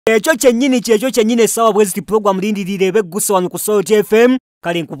Ekyo kyennyini essaawa bweziti program Lindirira ebegguse wano ku Salt FM.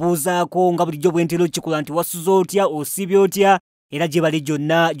 Kale nkubuuzaako nga bulijjo bwentera okikola nti wasuza otya, osibye otya, era gye bali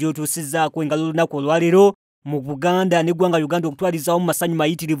gyonna gy'otuusizzaako engalo olunaku olwaleero mu Buganda n'eggwanga Uganda okutwalizaawo mu masanyu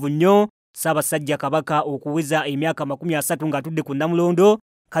mayitirivu nnyo Ssaabasajja Kabaka okuweza emyaka 30 ng'atudde ku Namulondo.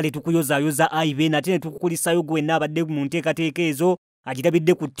 Kale tukuyozaayoza aibe nate ne tukukulisaayo gwenna abadde mu nteekateeka ezo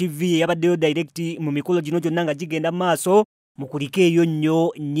agirabidde ku TV eyabaddeyo direct mu mikolo gino gyonna nga gigenda mu maaso. Mukulike eyo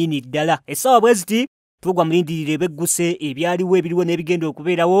nnyo nnyini ddala. Essaawa bweziti program Lindirira ebegguse ebyaliwo ebiriwo n'ebigenda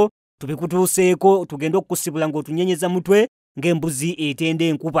okubeerawo tubikutuuseeko tugenda okukusibula ng'otunyenyeza mutwe ng'embuzi etenda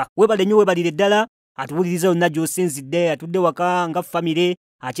enkuba. Webale nnyo webalire ddala atuwuliriza yonna gy'osinzidde atudde waka nga famire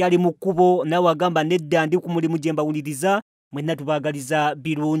akyali mu kkubo naawe agamba nedda ndi ku mulimu gye mbawuliriza. Mwenna tubaagaliza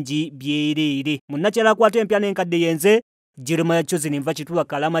birungi byereere. Munnakyala akwata empya n'enkadde yenze Jeremiah Chosen nva Kitula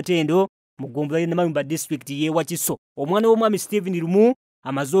Kalamatendo mu Ggombolola y'e Namayumba District y'e Wakiso. Omwana w'omwami Stephen Lumu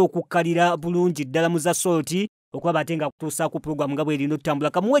amaze okukkalira bulungi ddala mu za Salt okulaba ate nga kutuusaako pulogulaamu nga bw'erina okutambula.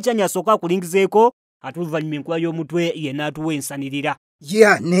 Kamuwe ekyanyi asooka akulingizeeko ate oluvannyuma enkula y'omutwe yenna atuwa ensanirira.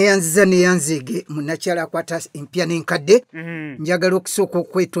 neyanzege munnakyala akwata empya n'enkadde. Njagala okusooka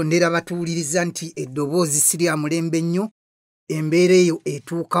okwetondera abatuwuliriza nti eddoboozi si lya mulembe nnyo. Embeera eyo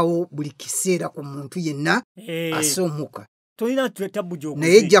etuukawo buli kiseera ku muntu yenna asoomuka.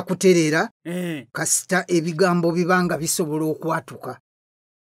 Naye ejja kutereera kasita ebigambo bibanga bisobola okwatuka.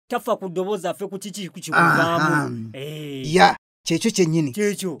 Tafa ku ddoboozi affe ku kiki kukivaamu. Kyekyo kyennyini.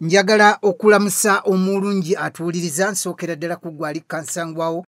 Njagala okulamusa omulungi atuwuliriza nsookera ddala ku gwali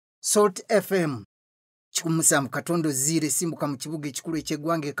kansangwawo Salt FM 107.0 esimbuka mu kibuga ekikulu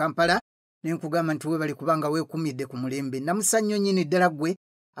eky'eggwanga e Kampala. Nenkugamba nti webali kubanga weekumidde ku mulembe. Namusanyo nnyini ddala gwe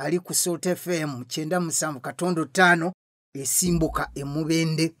ali ku Salt FM 97.5 esimbuka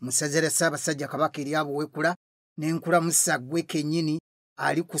emubende mu ssaza lya Ssaabasajja Kabaka eryabo wekula. Nenkulamusa gwe kennyini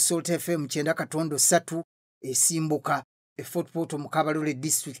ali ku Salt FM 90.3 esimbuka e Fort Portal mu Kabalole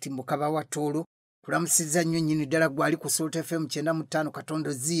District mu Kabawatoolo. Tulamusizza nnyo nnyini ddala gwe ali ku Salt FM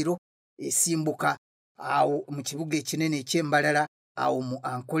 95.0 esimbuka awo mu kibuga ekinene eky'Embalala awo mu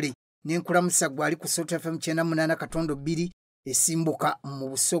Ankole. Nenkulamusa gwe ali ku Salt FM 98.2 esimbuka mu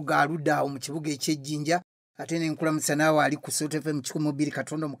Busoga Aludda awo mu kibuga eky'Ejjinja. Ate nenkulamusa naawe ali ku Salt FM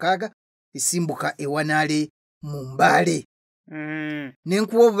 102.6 esimbuka eWanaale mu Mbaale.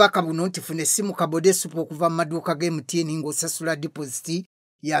 Nenkuwa obubaka buno nti funa essimu kabode supu okuva mu maduuka ga MTN ng'osasula deposit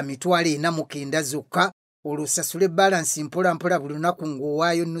ya $49 zokka. Olwo osasula balance mpola mpola buli lunaku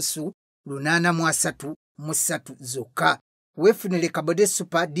ng'owaayo nnusu $833 zokka. Weefunire kabode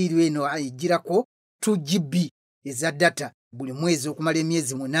super deal eno ayigirako 2GB eza data buli mwezi okumala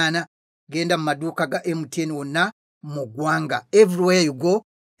emyezi 8. Genda mu maduuka ga MTN wonna mu ggwanga. Everywhere you go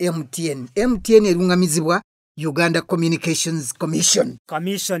MTN. MTN erungamizibwa Uganda Communications Commission.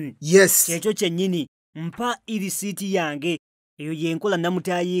 Yes. Kyekyo kyennyini mpa irisiiti yange eyo yenkola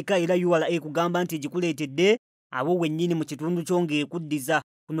namutayiika era URA kugamba nti gikuleetedde abo wennyini mu kitundu kyo ng'ekuddiza.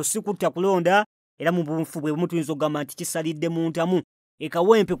 Kuno si kutta kulonda era mu bunfu bwe bumutuyinza okugamba nti kisalidde mu ntamu.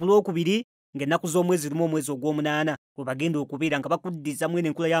 Ekawempe ku Lwokubiri ng'ennaku z'omwezi lumu omwezi ogw'omunaana bwe bagenda okubeera nga bakuddiza mwene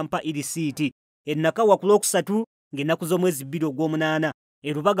enkula ya mpa irisiiti. Ennakawa ku Lwokusatu ng'ennaku z'omwezi 2 ogw'omunaana.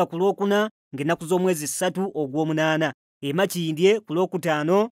 Erubaga ku Lwokuna ng'ennaku z'omwezi 3 ogw'omunaana. Makindye ku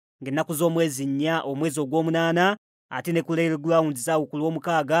Lwokutaano ng'ennaku z'omwezi 4 omwezi ogw'omunaana. Ate ne ku Rail Grounds awo ku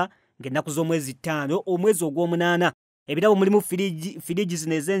Lwomukaaga ng'ennaku z'omwezi 5 omwezi ogw'omunaana. Ebirabo mulimu firiji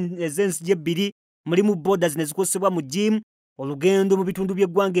zino ez'ensigi 2, mulimu boda zino ezikozesebwa mu gym, olugendo mu bitundu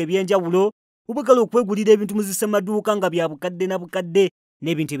by'eggwanga eby'enjawulo. Bubagala okwegulira ebintu muzise maduuka nga bya bukadde na bukadde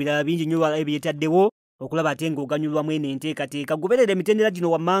n'ebintu ebirala bingi nnyo ebyetaddewo okulaba ate ng'oganyulwa eno enteekateeka. Goberera emitendera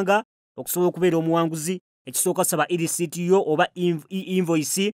gino wammanga okusobola okubeera omuwanguzi. Ekisooka saba irisiiti yo oba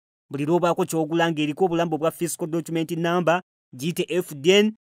invoice buli lw'obaako ky'ogula ng'eriko obulambo bwa fiscal document number giyite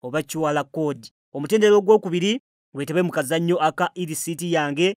FDN oba QR code. Omutendera ogwokubiri weetebe mu kazannyo aka irisiiti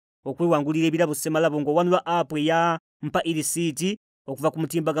yange okwewangulira ebirabo ssemalabo ng'owanula app eya mpa irisiiti okuva ku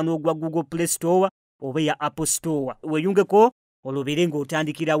mutimbagano ogwa Google Play Store oba eya Apple Store. Weeyungeko olobere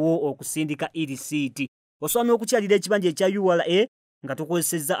ng'otandikirawo okusindika irisiiti. Osobola n'okukyalira ekibanja ekya URA nga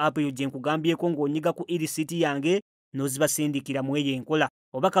tokozesezza app eyo gye nkugambyeko ng'onyiga ku irisiiti yange n'ozibasindikira mu eyo enkola.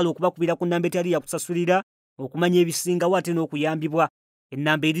 Oba kale okubakubira ku nnamba etali yakusasulira okumanya ebisingawo ate n'okuyambibwa.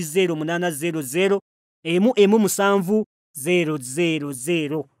 Ennamba eri 0800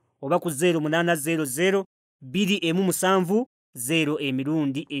 117 oba ku 0800 217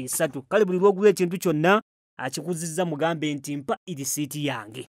 0 Kale buli lw'ogula ekintu kyonna akikuzizza mugambe nti mpa irisiiti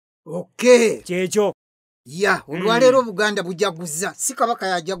yange. Kyekyo. Olwaleero Buganda bujaguza. Si Kabaka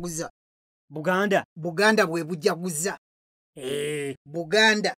yajaguza. Buganda bwe bujaguza.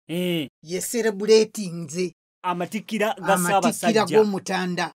 Buganda ye celebrating amatikira ga Ssaabasajja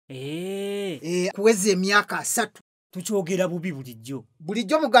g'Omutanda kuweza emyaka 3. Tukyogera bubi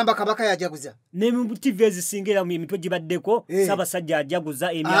bulijjo mugamba Kabaka yajaguza ne mu TV ezisingira mu emitwe gibaddeko Ssaabasajja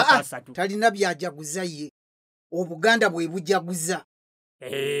ajaguza emyaka 3. Talina byajaguza ye Obuganda bwe bujaguza.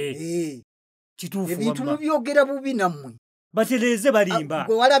 Kituufu ebintu mubyogera bubi nammwe batereze balimba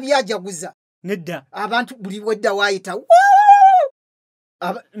gwe wala byajaguza nedda abantu buli wedda waayita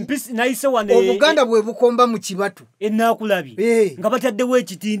mpisi nayise wane Obuganda bwe bukomba mu kibatu ennakulabye nga bataddewo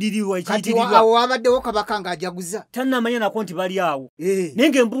ekitindirirwa ekiyitirirwa awo abaddewo Kabaka ng'ajaguza tannamanya nako nti bali awo naye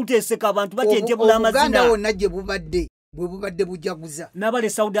ng'empuuta eseka abantu batyejjebula amazina Obuganda wonna gye bubadde bujaguza n'abali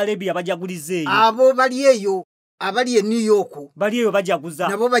Saudi Arabia bajaguliza eyo abo bali eyo abali e New York bali eyo bajaguza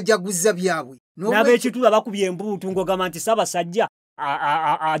nabo bajaguza byabwe n'ab'ekitula bakubye embuutu ng'ogamba nti Ssaabasajja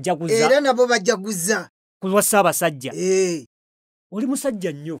ajaguza era nabo bajaguza ku lwa Ssaabasajja. Oli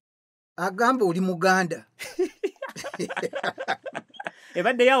musajja nnyo agamba oli Muganda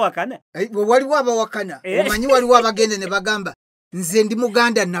ebadde yawakana waliwo abawakana omanyi waliwo abagenda ne bagamba nze ndi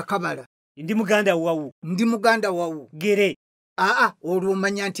Muganda nakabala ndi Muganda wawu gere olwo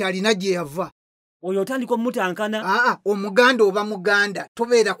omanya nti alina gye yava oyo otandika omutankana Omuganda oba Muganda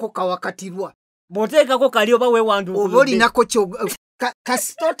tobeerako kawakatirwa bw'oteekako kali oba weewanduukuludde oba olinako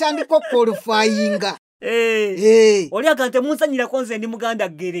kasita otandika okwolifayinga oli akante munsanyirako nze ndi Muganda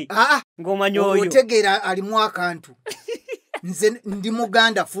gere ng'omanya oyo otegeera alimu akantu nze ndi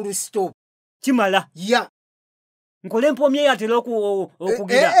Muganda full stop kimala nkole empomye yatera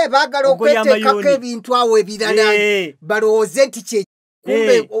okugira baagala okweteekako ebintu awo ebirala balowooze nti kye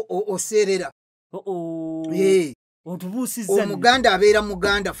kumbe oseerera otubuusizza Omuganda abeera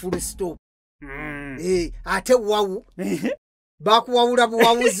Muganda full stop ate wawu bakuwawula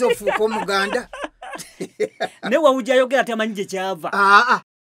buwawuzi ofuuka Omuganda ne wawu gy'ayogera tamanyi gye kyava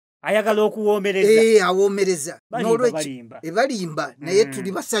ayagala okuwoomereza awoomereza n'olwekyo ebalimba naye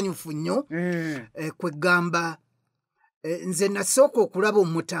tuli basanyufu nnyo kwegamba nze nasooka okulaba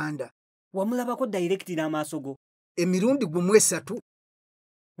Omutanda wamulabako dayirekiti n'amaaso go emirundi gumu 3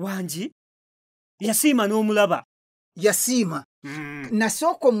 wangi yasiima n'omulaba yasiima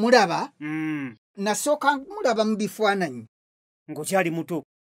nasooka omulaba nasooka mulaba mu bifaananyi ng'okyali muto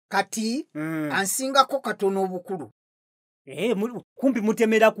kati ansingako katono obukulu kumpi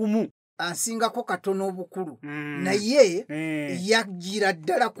mutemera kumu ansingako katono obukulu naye yajjira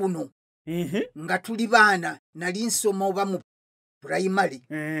ddala kuno nga tuli baana nali nsoma oba mu primary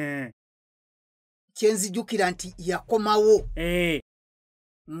kyenzijukira nti yakomawo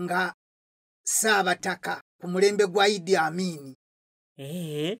nga Ssaabataka ku mulembe gwa Idi Amin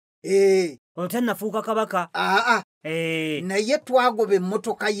otannafuuka kabaka naye twagoba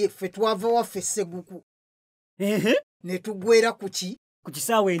emmotoka yeffe twava waffe Sseguku ne tugwera ku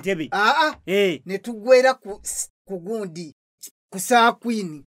kisaawe Entebbe ne tugwera ku gundi ku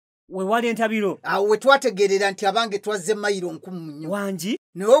Saakwini we wali entabiro awo we twategeerera nti abange twazze mayiro 10 wangi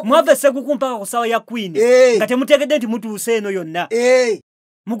mwava Sseguku mpaka ku ssaawa ya Queen nga temutegedde nti mutuuse eno yonna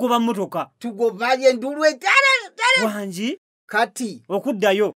mugoba mmotoka tugoba endulu ddala wangi kati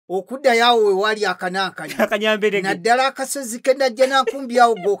okuddayo awo we wali akanyamberege naddala akasozi ke najja nankumbi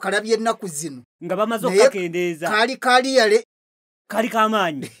awo g'okalabye ennaku zino nga bamaze okukakendeeza kaali yale kali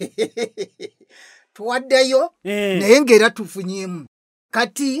k'amaanyi tuwaddayo naye ng'era tufunyemu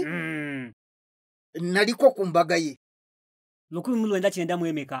kati naliko ku mbaga ye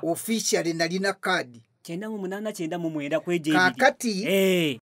 1990 officially nalina kaadi 9899 kweje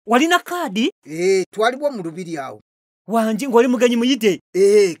kakati walina kaadi twaliwo mu lubiri awo wangi ng'oli mugenyi muyite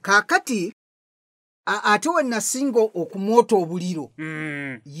kakati ate we nasinga okumwota obuliro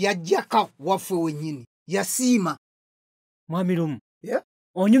yajjaka waffe wennyini yasiima mwami Lumu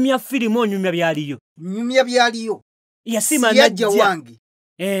onyumya firimu onyumya byaliyo nyumya byaliyo yasiima yajja wange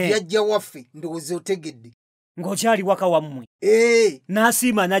yajja waffe ndowooza otegedde ng'okyali waka wammwe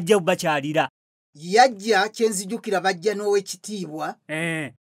n'asiima n'ajja bakyalira yajja kyenzijukira bajja n'owekitiibwa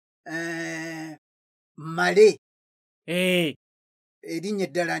Male erinnya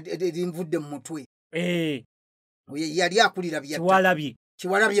eddala erinvudde mu mutwe yali akulira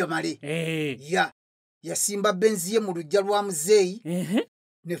Kiwalabye Male yasimba benzi ye mu luggya lwa muzeeyi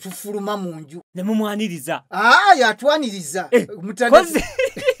ne tufuluma mu nju ne mumwaniriza yatwaniriza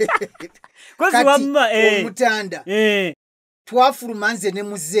Omutanda twafuluma nze ne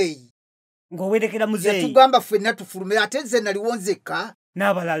muzeeyi ng'owerekera muzeeyi yatugamba ffenna tufulume ate nze naliwonzekka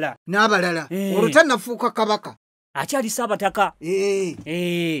n'abalala olwo tannafuuka kabaka akyali Ssaabataka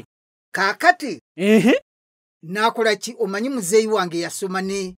kaakati n'akola ki omanyi muzeeyi wange yasoma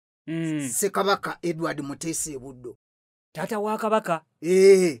ne Ssekabaka Edward Muteesa e Buddo Tata wa Kabaka.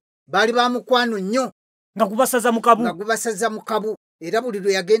 Bali bamukwano nnyo. Nga kubasaza mu kabu. Era buli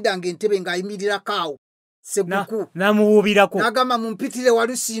lwe yagendanga entebe ng'ayimirirako awo. Seguku. Namuwuubirako. N'agamba mumpitire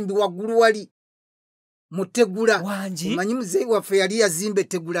Walusimbi waggulu wali. Mu Tegula. Omanyi muzeeyi waffe yali yazimba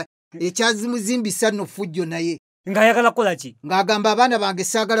Tegula. Ekyazimuzimbisa nno Fujjo naye. Ng'ayagala kukola ki? Ng'agamba abaana bange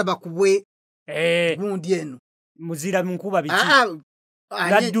saagala bakubwe gundi eno. Muzira mu nkuba biki?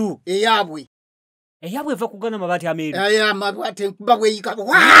 Laddu. Eyabwe eva kugana mabaati ameeru. Mabaati enkuba bweyika.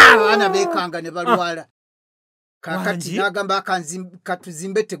 Abaana beekanga ne balwala. Kakati n'agamba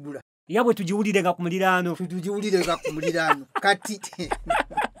katuzimbe Tegula. Yabwe tugiwulirenga ku muliraano. Kati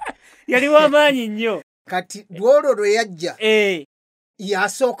yali w'amaanyi nnyo. Kati lwolwo lwe yajja.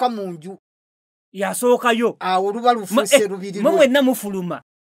 Yasooka mu nju. Yasookayo. Awo oluba lufuuse lubiri. Mwenna mufuluma.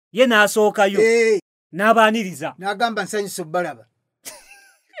 Ye n'asookayo. N'abaaniriza. N'agamba nsanyusa obbalaba.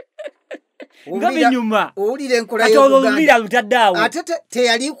 Nga binyuma. Owulira enkola y'Oluganda. Lutadde awo. Ate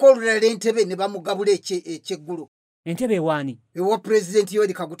teyaliko olulala entebe ne bamugabula ekyeggulo. Entebe ewaani? Ewa Pulezidenti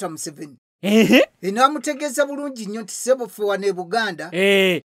Yoweri Kaguta Museveni. N'amutegeeza bulungi nnyo nti ssebo ffe wano e Buganda.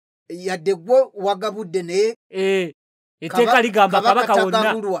 Yadde gwe wagabudde naye. Etteeka ligamba Kabaka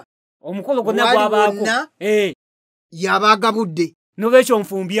wonna. Omukolo gwonna gw'abaako. Y'abaagabudde. N'olwekyo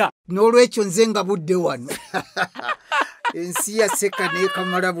nfumbya. N'olwekyo nze ngabudde wano. Ensi yaseka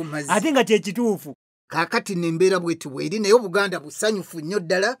n'ekamala bumazi. Ate nga kyekituufu. Kaakati n'embeera bw'eti bw'eri naye Obuganda busanyufu nnyo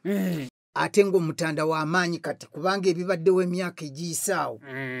ddala. Ate ng'omutanda w'amaanyi kati kubanga ebibaddewo emyaka egiyise awo.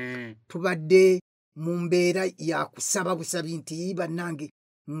 Tubadde mu mbeera ya kusaba busabi nti bannange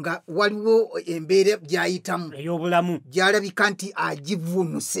nga waliwo embeera gy'ayitamu ey'obulamu gy'alabika nti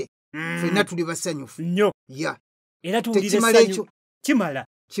agivvuunuse. Ffenna tuli basanyufu nnyo. Era tuwulira essanyu.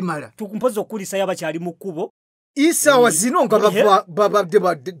 Kimala. Tukumpoza okulisayo abakyali mu kkubo. Isaawa zino nga babadde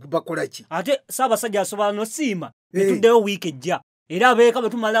bakola ki? Ate Ssaabasajja asobola n'osiima. Netuddeyo wiiki ejja. Era abeeka bwe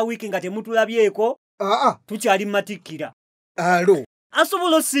tumala wiiki nga temutulabyeko. Tukyali matikkira. Alo.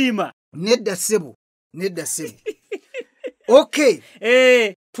 Asobola osiima. Nedda ssebo. Okay.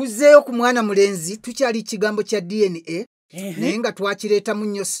 Tuzzeeyo ku mwana mulenzi tukyali kigambo kya DNA. Naye nga twakireetamu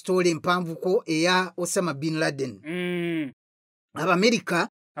nnyo sitoola empanvuko eya Osama bin Laden. Abamerika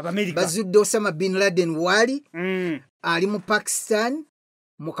bazudde Osama bin Laden waali ali mu Pakistan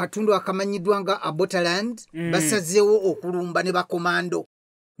mu katundu akamanyiddwa nga Abotaland. Basazeewo okulumba ne bakomando.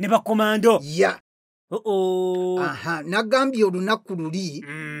 Nagambye olunaku luli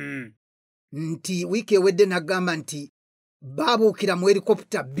nti wiiki ewedde nagamba nti baabuukira mu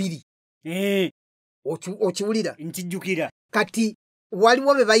helikopita 2. Okiwulira? Nkijjukira. Kati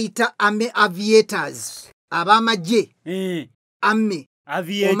waliwo be bayita Army Aviators ab'amagye. Army.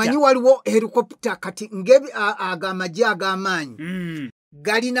 Omanyi waliwo helikopita kati ag'amagye ag'amaanyi.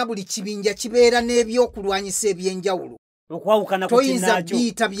 Galina buli kibinja kibeera n'ebyokulwanyisa eby'enjawulo. Okwawukana ku kinnaakyo. Toyinza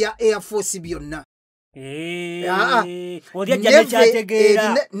biyita bya Air Force byonna.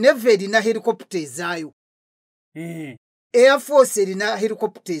 Neve erina helikopita ezaayo. Air Force erina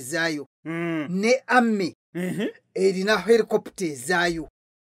helikopita ezaayo. Ne Army erina helikopita ezaayo.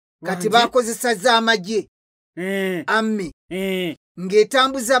 Kati bakozesa z'amagye. Army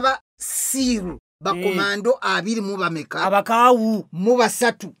ng'etambuza ba SEAL bakomando 20 mu bameka. Abakaawu mu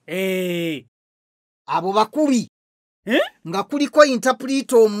 3. Abo bakubi. Nga kuliko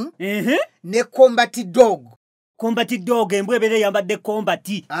interpreter ne combat dog. Embwa ebeera eyambadde combat.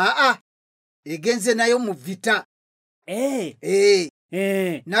 Egenze nayo mu vita.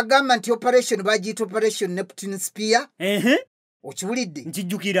 Nagamba nti operation bagiyita Operation Neptune Spear. Okiwulidde?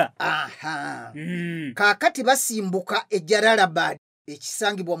 Nkijjukira. Kaakati basimbuka e Jalalabad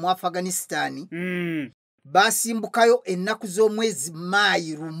ekisangibwa mu Afghanistan. Basimbukayo ennaku z'omwezi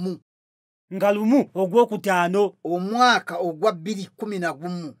Maayi Lumu. Nga Lumu ogw'okutaano omwaka ogwa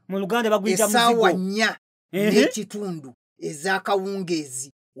 2011. Mu Luganda baguyita muzigo. Essaawa 4 n'ekitundu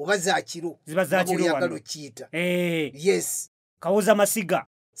ez'akawungeezi oba za kiro. Ziba za kiro oyagala okiyita. Yes. Kawoza masiga.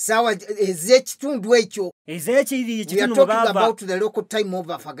 Sawa ez'ekitundu ekyo. Ez'ekiri ekitundu baba. We are talking about the local time of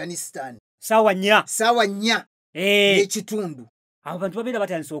Afghanistan. Sawa 4 n'ekitundu. Abo bantu babeera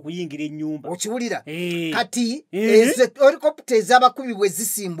batandise okuyingira ennyumba. Okiwulira? Kati helikopita ez'abakubi bwe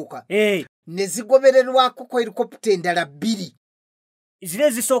zisimbuka. Ne zigobererwako ku helikopita endala 2. Zire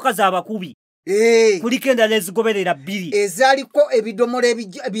ezisooka z'abakubi. Kuliko endala ezigoberera 2. Ezaaliko ebidomola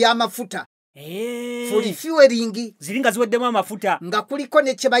eby'amafuta. For fueling. Ziringa ziweddemu amafuta. Nga kuliko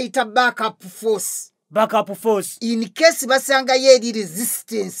ne kye bayita backup force. In case basangayo eri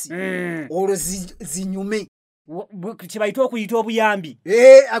resistance. Olwo zinyume. Kye bayita okuyita obuyambi.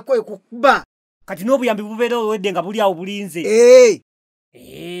 Kukuba. Kati n'obuyambi bubeera olwedde nga buli awo bulinze.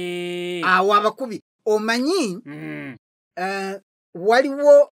 Awo abakubi. Omanyi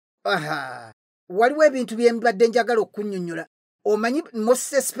waliwo ebintu bye mbadde njagala okunnyonnyola. Omanyi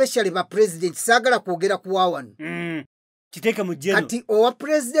most especially ba president saagala kwogera ku wawano. Kiteeke mu jeno. Kati owa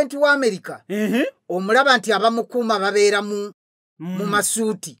president wa America omulaba nti abamukuuma babeera mu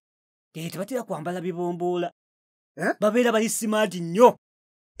masuuti. Tebatera kwambala bibomboola. Babeera bali smart nnyo.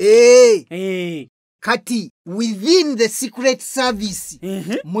 Kati within the secret service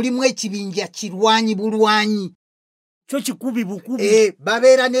mulimu ekibinja kirwanyi bulwanyi. Kyo kikubi bukubi.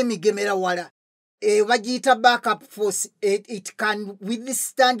 Babeera n'emigemera wala. Bagiyita backup force. It can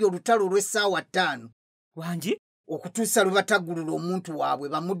withstand olutalo lw'essaawa 5. Wangi? Okutuusa lwe bataggulula omuntu waabwe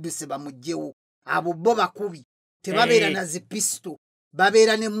bamudduse bamugjewo. Abo bo bakubi. Tebabeera na zipisto.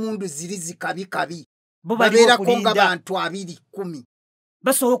 Babeera n'emmundu ziri zikabi. Babeerako nga bantu 2-10.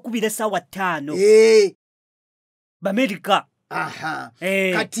 Basobola okubira essaawa 5. B'Amerika.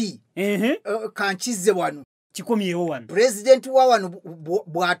 Kati kankize wano. Kikomyewo wano. President wa wano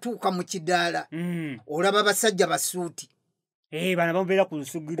bw'atuuka mu kidaala olaba basajja basuuti. Bana bamubeera ku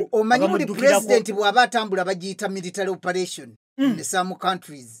lusugiro. Omanyi buli president bw'aba atambula bagiyita military operation in some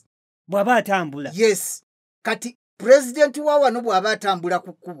countries. Bw'aba atambula? Yes. Kati president wa wano bw'aba atambula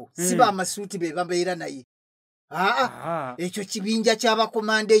ku kkubo si b'amasuuti be babeera naye. Ekyo kibinja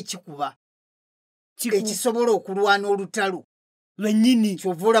ky'abakomanda ekikuba ekisobola okulwana olutalo lwennyini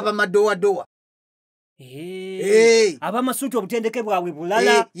kyova olaba madowadowa. Ab'amasuuti obutendeke bwabwe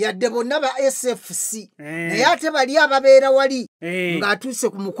bulala. Yadde bonna ba SFC naye ate bali ababeera wali ng'atuuse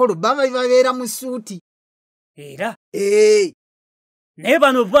ku mukolo babeera mu suuti. Era naye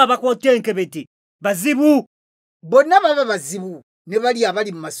bano bo abakwota enkebete bazibu. Bonna baba bazibu ne bali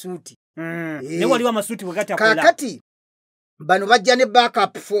abali mu masuuti. Ne waliwo amasuuti bwe gatakola. Kaakati bano bajja ne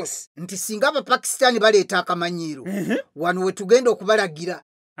backup force nti singa Abapakisitaani baleeta akamanyiiro wano we tugenda okubalagira.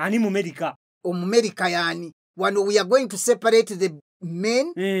 Ani mu America? Omumerika yaani. Wano we are going to separate the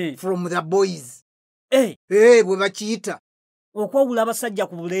men from the boys. Bwe bakiyita. Okwawula abasajja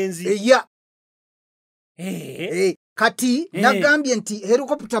ku bulenzi. Kati nagambye nti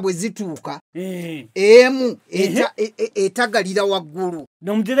helikopita bwe zituuka emu etagalira waggulu.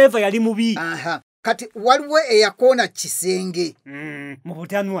 N'omudereeva yali mubi. Kati waliwo eyakoona kisenge mu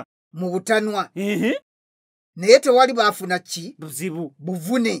butanwa. Naye tewali baafuna buzibu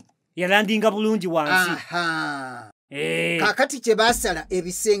buvune. Yalandinga bulungi wansi. Kaakati kye baasala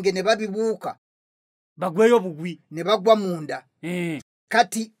ebisenge ne babibuuka bagweyo bugwi ne bagwa munda.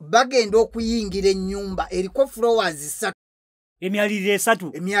 Kati bagenda okuyingira ennyumba eriko flowers 3. Emyaliriro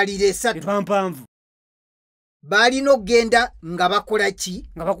 3. Empampanvu. Baalina okgenda nga bakola ki?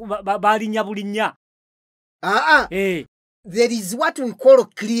 Nga baalinya bulinnya. There is what we call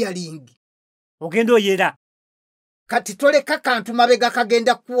clearing. Ogenda oyera. Kati toleka kantu mabega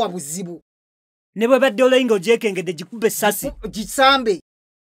kagenda kuwa buzibu. Ne bwe badde olayinga ogyekengedde gikube essasi. Gisambe.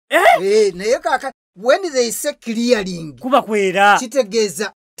 Naye kaka when they say clearing kuba kwera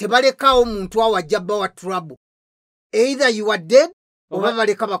kitegeeza tebalekaawo omuntu awo ajja bba wa trouble. Either you are dead oba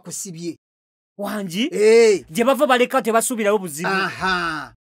baleka bakusibye. Wangi? Gye bava baleka tebasuubirawo buzibu.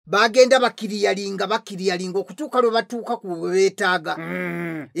 Bagenda bakiriyalinga okutuuka lwe batuuka ku bwe beetaaga.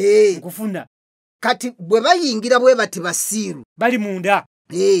 Nkufuna. Kati bwe bayingira bwe bati basiiru bali munda.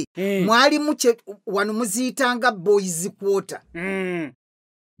 Mwalimu wano muziyitanga boys quarter.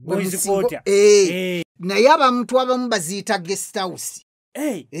 Boys quarter. Naye abantu abamu baziyita guest house.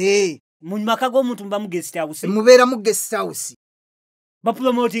 Mu maka g'omuntu mubamu guest house. Mubeera mu guest house.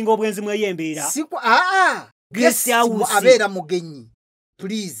 Bapromotinga obwenzi mweyembeera. Guest house abeera mugenyi.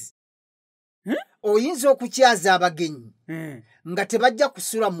 Please. Oyinza okukyaza abagenyi nga tebajja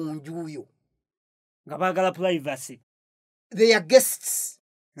kusula mu njuyo. Nga baagala privacy. They are guests.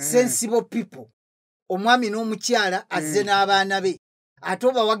 Sensible people. Omwami n'omukyala azze n'abaana be. Ate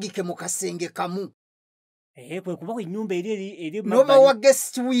obawagike mu kasenge kamu. Kwe kuba ennyumba eri noba wa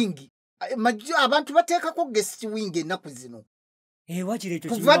guest wing. Abantu bateekako guest wing ennaku zino.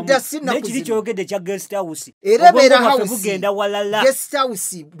 Kuva dda si nnaku zino. Kyogedde kya guest house. Era ebeera house. Bugenda walala. Guest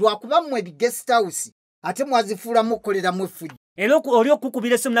house. Lwakuba mmwe guest house. Ate mwazifuulamu okukoleramu effujjo. Era oli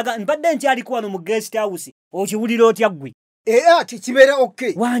okukubira essimu naga mbadde nkyaliko wano mu guest house. Okiwulira otya ggwe? Kibeera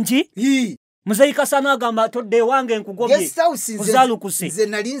okay. Wangi? Muzeyi Kasana agamba todde wange nkugobye. Guest house nze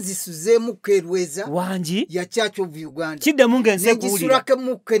nali nzisuzeemu Kerweza. Wangi? Ya Church of Uganda. Kiddemu ng'ense kuwulira. Negisulako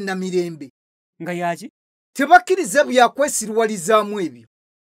mukka Namirembe. Nga yaki? Tebakkiriza byakwesirwalizaamu ebyo.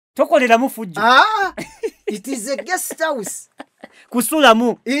 Tokoleramu fujjo. It is a guest house.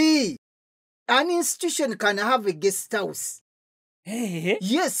 Kusulamu. An institution can have a guest house.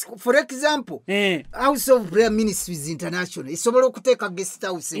 Yes, for example, House of Prayer Ministries International isobola okuteeka guest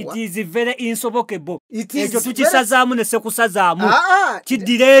house it is very insobokable. Ekyo tukisazaamu ne sekusazaamu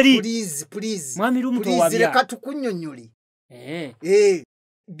kiddira eri. Please. Mwami Lumu towabya. Leka tukunnyonnyole.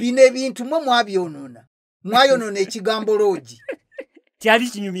 Bino ebintu mwe mwabyonoona. Mwayonoona ekigambo loogi. Kyali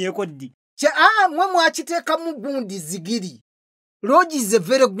kinyumyeko ddi. Mwe mwakiteekamu gundi zigiri. Loogi is a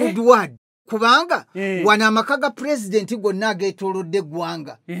very good word. Kubanga wana amaka ga president gonna ageetoolodde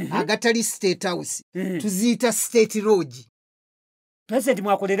eggwanga agatali state house tuziyita state lodge. President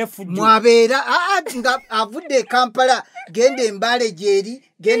mwakolere fujjo mwabeera nga avudde e Kampala gende e Mbale gyeri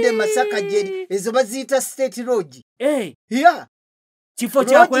gende e Masaka gyeri ezo baziyita state lodge. Kifo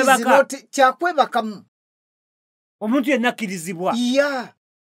kyakwebakamu omuntu yenna akkirizibwa.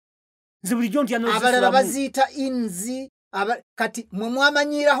 Nze bulijjo ntya n'ozisulamu. Abalala baziyita inzi. Kati mwe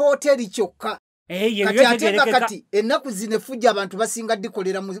mwamanyira hoteli kyokka. Kati atenga kati ennaku zino efujja abantu basinga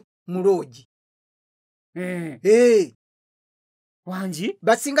dikolera mu lodge. Wangi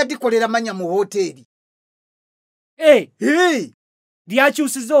basinga dikolera manya mu hoteli.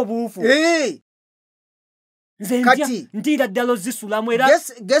 Lyakyusiza obuufu. Nze kati ntira ddala ozisulamu era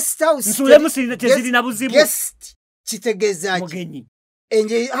guest house nsulemu tezirina buzibu. Guest kitegeeza mugenyi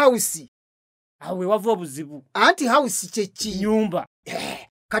enje house awe wava obuzibu. Anti house kyeki nyumba.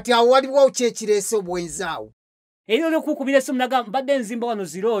 Kati awo waliwo kyekireese obwenzaawo. Eyo lokukubira esimu naga mbadde nzimba wano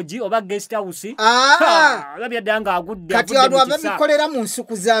zirogi oba guest house. Labya ddanga agudde. Kati abo ababikolera mu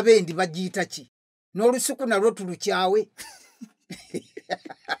nsuku z'abendi bagiyita ki? N'olusuku nalwo tulukyawe.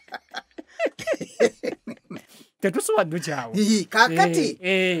 Tetusobola dukyawe.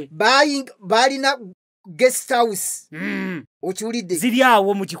 Kakati balina guest house. Okiwulidde? Ziri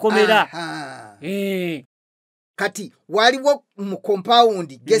awo mu kikomera. Kati waliwo mu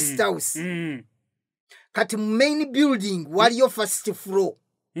compound guest house. Kati mu main building waliyo first floor.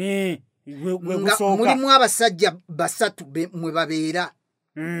 Mulimu abasajja basatu mwe babeera.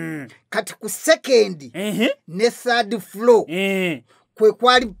 Kati ku second ne third floor kwe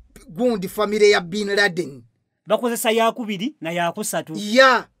kwali gundi family ya Bin Laden. Bakozesa yakubiri na yakusatu.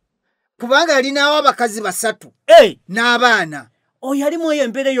 Kubanga alinawo abakazi basatu n'abaana. Yalimu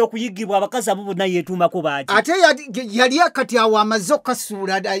embeera y'okuyigibwa abakazi abo bonna yeetuumako baaki. Ate yali akati awo amaze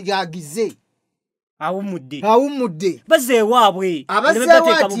okasuula yagize. Awumudde. Bazeewaabwe.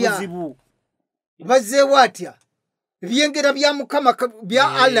 Bazeewo atya. Ebyengera bya Mukama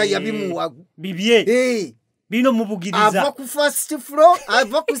bya Allah yabimuwa. Bibye. Bino mubugiriza. Ava ku first floor,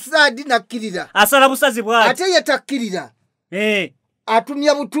 ava ku third nakkirira. Asala busazi bwati. Ate yetakkirira.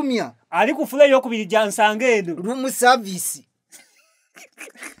 Atumya butumya. Ali ku floor y'okubiri gya nsanga eno. Room service.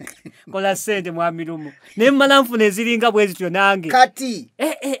 Kola sente mwami Lumu. Ne mmala nfuna eziringa bwe zityo nange.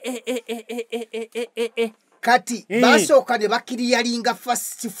 Kati basooka ne bakkiriyalinga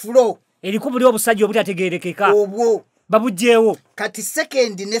first floor. Eriko buli obusajja obutategeerekeka. Obwo. Babugjeewo. Kati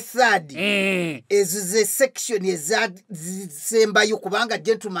second ne third. Ezo ze section ezasembayo kubanga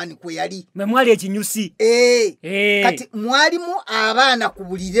gentleman kwe yali. Mwe mwali ekinyusi. Kati mwalimu abaana ku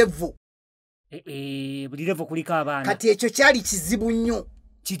buli level. Buli level kuliko abaana. Kati ekyo kyali kizibu nnyo.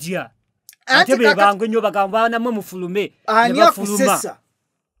 Kitya. Ate bebango nnyo bagamba namwe mufulume. Ani akusesa.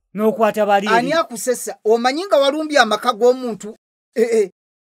 N'okwata baliri. Ani akusesa. Omanyi nga walumbya amaka g'omuntu.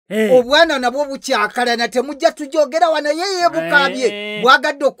 Obwana nabwo bukyakalana temujja tujogera wana yeye bukabye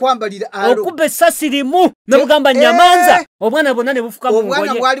bwagadde okwambalira alo. Okubbe essasi limu nebugamba nyamanza. Obwana bonna ne bufuka mu ngoye.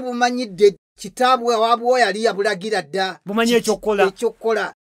 Obwana bwali bumanyidde kitaabwe wabwo yali yabulagira dda. Bumanyi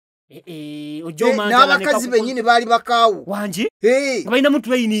ekyokola. N'abakazi bennyini baali bakaawo. Wangi? Nga balina mu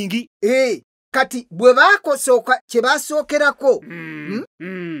training. Kati bwe baakosooka kye baasookerako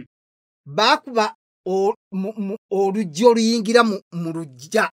baakuba oluggi oluyingira mu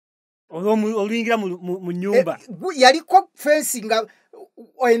lujja. Oluyingira mu nyumba. Yaliko fensi nga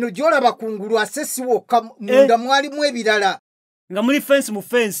eno gy'olaba kungulu ase si wokka munda mwalimu ebirala. Nga muli fensi mu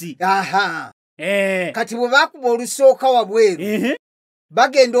fensi. Kati bwe baakuba olusooka wabweru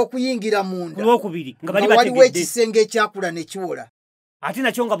bagenda okuyingira munda. Olwokubiri nga bali bategedde. Waliwo ekisenge ekyakula ne kiwola. Ate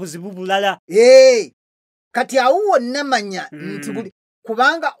nakyo nga buzibu bulala. Kati awo wonna manya nti buli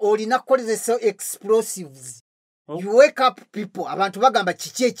kubanga olina kukozesa explosives. You wake up people. Abantu bagamba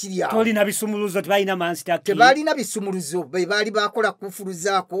kiki ekiri awo. Tolina bisumuluzo tebalina mansitaki. Tebalina bisumuluzo bebaali bakola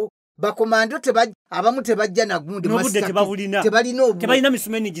kufuluzaako. Bakomando abamu tebajja na gundi masitaki. Tebalina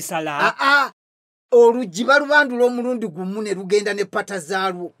misumeni gisala. Oluggi balubandula omulundi gumu ne lugenda ne pata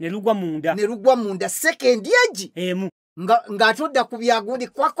zaalwo. Ne lugwa munda. Second egi. Ng'ate odda ku byagundi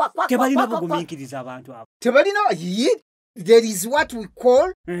kwa. Tebalina bugumiikiriza abantu abo. Tebalina there is what we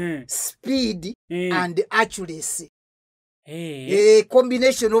call speed and accuracy.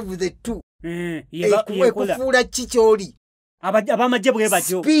 combination of the two ekufuula kikyoli abamajje bwe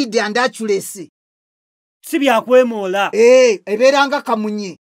batyo speed and accuracy si byakwemoola ebeera nga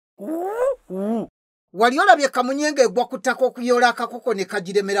kamunye wali olabye kamunye ng'egwa ku ttaka okuyoola akakoko ne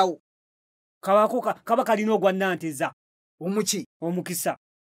kagiremerawo kaba kalina ogwa nanteza omuki omukisa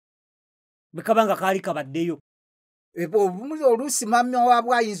bwe kaba nga kaali kabaddeyo oluusi maama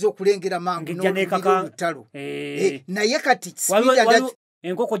waabwe ayinza okulengera mangu n'olutalo naye kati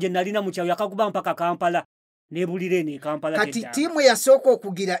enkoko gye nalina mu kyalo yakakuba mpaka Kampala nebulira eno Kampala kati tiimu eyasooka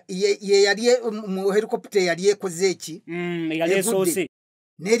okugira ye yali mu helikopita yali ekoze eki yali esoose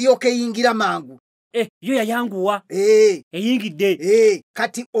n'eryoka eyingira mangu yo yayanguwa eyingidde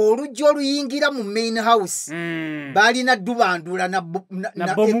kati olujja oluyingira mu main house baalina ddubandula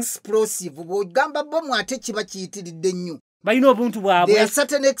na explosive bw'ogamba bomu ate kiba kiyitiridde nnyo balina obuntu bwabwe there are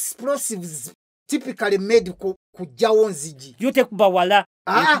certain explosives typically made kujjawo nzigi yo tekuba wala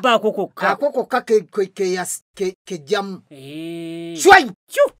ekubaako kokka kejjamu shwai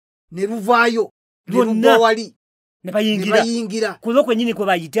ne luvaayo ne lugwa wali ne bayingira kulo kwennyini kwe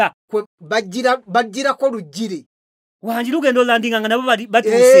bayita bajjirako lugire wangi lugendo landinga nga nabo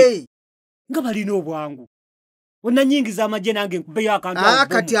batuuse nga balina obwangu onna nyingiza amagye nange nkubeyo akantu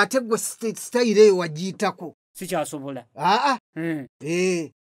kati ate gwe sitayire eyo wagiyitako sikyasobola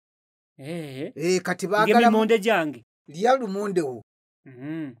kati baagala emonde gyange lya lumondewo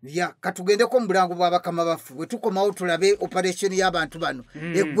lya katugendeko mu bulango bwa bakama baffe bwe tukomawo tulabe operation y'abantu bano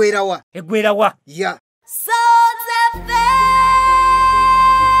eggwerawa ya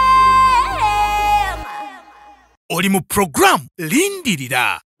oli mu program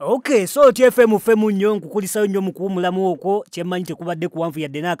Lindirira. Okay, so TFM femu nnyo nkukulisayo nnyo mu kuwumulamu okwo kyemmanyi tekubadde kuwanvu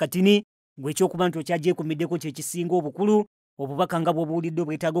yadde n'akatini gwe ekyokuba nti okyagyekumiddeko kye kisinga obukulu obubaka nga bw'obuwulidde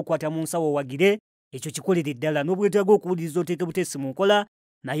obwetaaga okukwata mu nsawo owagire ekyo kikolere ddala n'obwetaaga okuwuliriza oteeke buteesi mu nkola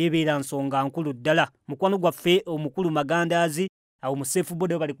naye ebeera nsonga nkulu ddala mukwano gwaffe omukulu Magandaazi awo mu seefu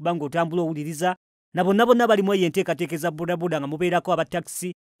boda bali kubanga otambula owuliriza na bonna balimu eyo enteekateeka eza bodaboda nga mubeerako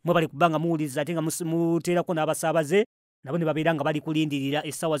abatakisi mwe bali kubanga muwuliriza ate nga muteerako n'abasaabaze nabo ne babeera nga bali kulindirira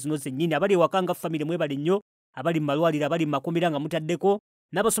essaawa zino zennyini abali ewaka nga famire mwe bali nnyo abali mu malwaliro abali mu makomera nga mutaddeko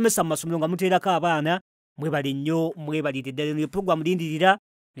n'abasomesa mu masomero nga muteerako abaana mwe bali nnyo mwebalire ddala ne puroguramu Lindirira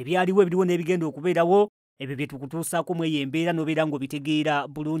ebyaliwo ebiriwo n'ebigenda okubeerawo ebyo bye tukutuusaako mu eyo embeera n'obeera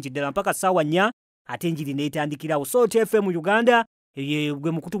ng'obitegeera bulungi ddala mpaka ssaawa 4 ate enjiri n'etandikirawo so TFM Uganda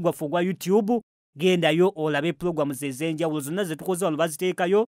gwe mukutu gwaffe ogwa YouTube gendayo olabe puroguramu ze ez'enjawulo zonna ze tukoze wano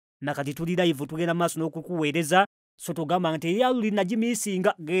baziteekayo nakati tuli live tugenda maaso n'okukuweereza so togamba nti eyaluli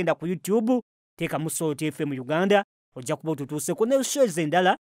nagimiisinga genda ku YouTube teekamu Soul TFM Uganda ojja kuba otutuuseko ne shows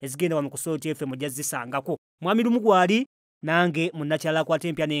endala ezigenda wano ku Soul TFM ojja zisangako mwami Lumu gwali nange munnakyala akwata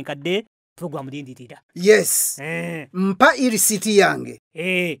empya n'enkadde puroguramu Lindirira yes mpa irisiti yange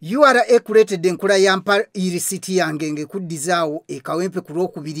URA ekuleetedde enkula ya mpa irisiti yange ng'ekuddizaawo ekawempe ku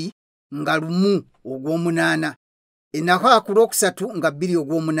lwokubiri nga 1 ogw'omunaana ennaku ku lwokusatu nga 2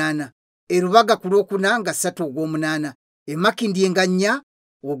 ogw'omunaana erubaga ku lwokuna nga 3 ogw'omunaana emakindye nga 4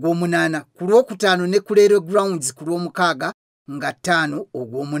 ogw'omunaana ku lwokutaano ne kuleero grounds ku lw'omukaaga nga 5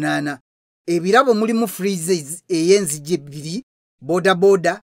 ogw'omunaana ebirabo mulimu freezes ey'enzigi 2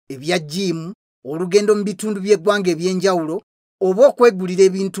 bodaboda ebya jimu olugendo mu bitundu by'eggwanga eby'enjawulo oba okwegulira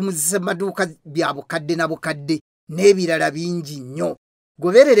ebintu mu zamaduuka bya bukadde na bukadde n'ebirala bingi nnyo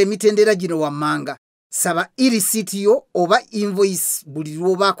goberera emitendera gino wammanga saba irisiti yo oba invoice buli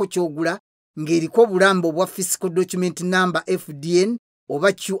lw'obaako ky'ogula ng'eriko obulambe obwa physical document number FDN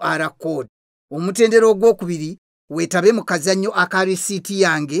oba QR code omutendera ogwokubiri weetabe mu kazannyo aka risiiti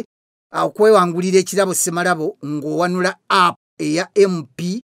yange okwewangulira ekirabo semalabo ng'owanula app eya MP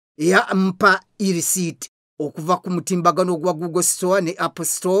eya mpa irisiti okuva ku mutimbagano gwa Google Store ne Apple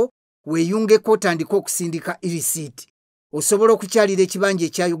Store weeyungeko otandika okusindika irisiti osobola okukyalira ekibanja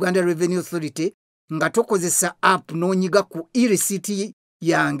ekya Uganda Revenue Authority nga tokozesa app n'onyiga ku irisiti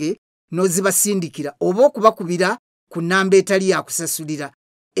yange n'ozibasindikira oba okubakubira ku nnamba etali yakusasulira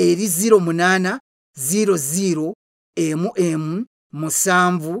eri 0800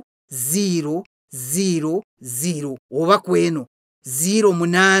 700 oba ku eno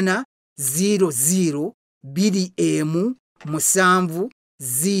 0800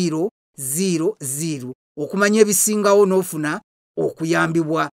 2M700 okumanya ebisingawo n'ofuna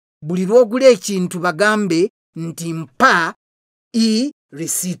okuyambibwa buli lw'ogula ekintu bagambe nti mpa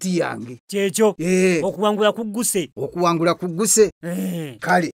risiiti yange kyekyo okuwangula kugguse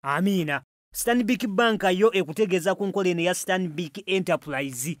kale amiina Stanbic Bank yo ekutegeeza ku nkola eno ya Stanbic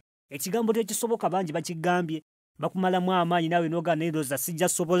Enterprise ekigambo tekisoboka bangi bakigambye bakumalamu amaanyi naawe n'oganeeroza sijja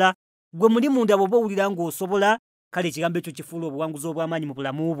sobola gwe muli munda bw'oba owulira ng'osobola kale ekigambo ekyo kifuula obuwanguzi obw'amaanyi mu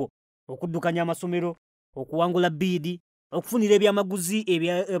bulamu bwo, okuddukanya amasomero, okuwangula biidi, okufunira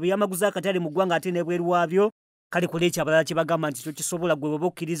ebyamaguzi akatale mu ggwanga ate n'ebweru waabyo. Kale kola ekyo abalala kye bagamba nti tokisobola gwe bw'oba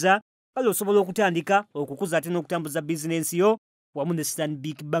okkiriza, kale osobola okutandika okukuza ate n'okutambuza bizinensi yo wamu ne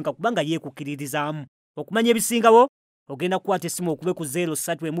Stanbic Bank kubanga yeekukkiririzaamu. Okumanya ebisingawo ogenda kukwata essimu okube ku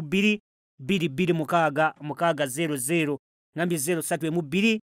 0312 22 600 ngambye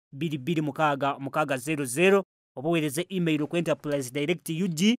 0312 22 oba oweereze email ku enterprise direct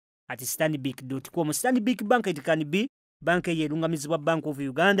ug@stanbic.com. Stanbic Bank it can be banka eyerungamizibwa Bank of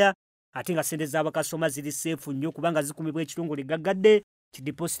Uganda, ate nga sente z'abakasoma ziri seefu nnyo kubanga zikumibwa ekitongole gaggadde ki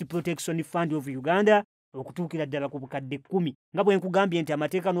Deposit Protection Fund of Uganda okutuukira ddala ku bukadde 10 nga bwe nkugambye nti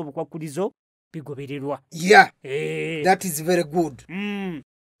amateeka n'obukwakkulizo bigobererwa. Yeah, that is very good.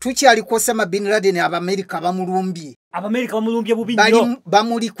 Tukyali Osama bin Laden Abamerika bamulumbye. Abamerika bamulumbye bubi nnyo.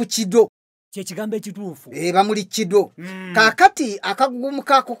 Bamuli ku kido. Kyekigambo ekituufu. Bamuli kido. Kaakati akagumu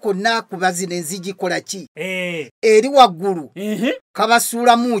kaako konna ku bazinensi gikola ki? Eri waggulu.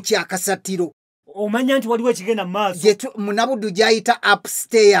 Kabasuulamu ki akasatiro. Omanya nti waliwo ekigenda mu maaso. Munabudu gyayita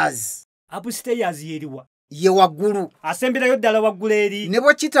upstairs. Upstairs yeriwa? Ye waggulu. Asemberayo ddala waggulu eri. Ne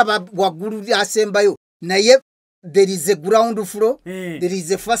bwe kitaba waggulu asembayo naye there is a ground floor, there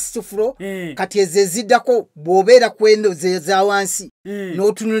is a first floor, kati eziddako bw'obeera kwendo za wansi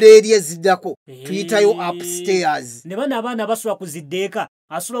n'otunula eri eziddako tuyitayo upstairs. Ne bano abaana basula ku ziddeeka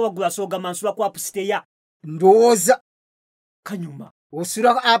asula waggulu asoogama nsula ku upstairs. Ndowooza kanyuma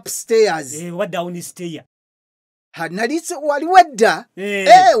osula upstairs wa downstairs. Waliwo edda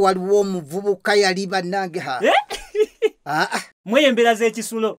waliwo omuvubuka yali bannange mweyembera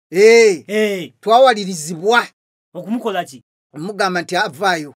z'ekisulo. Twawalirizibwa okumukola ki? Mugamba nti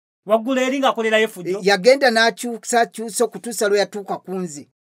avaayo waggulu eri ng'akolerayo effujjo. Yagenda n'akyusa okutuusa lwe yatuuka ku nze.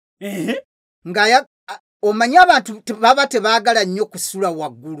 Omanyi abantu baba tebaagala nnyo kusula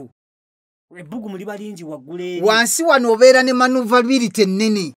waggulu. Ebbugumu liba lingi waggulu eri. Wansi wano obeera ne maneuverability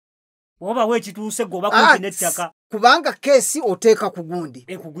ennene. Obawo ekituuse gwe oba kumpi n'ettaka. Kubanga keesi oteeka ku gundi.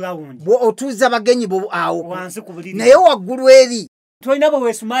 Ku ground. Otuuza bagenyi bo awo. Wansi ku buliri. Naye waggulu eri. Tolina bwe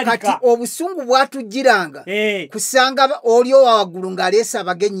weesumalika. Kati obusungu bwatujjiranga. Kusanga oli owa waggulu ng'aleese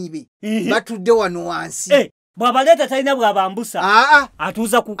abagenyi be. Batudde wano wansi. Bw'abaleeta talina bw'abambusa.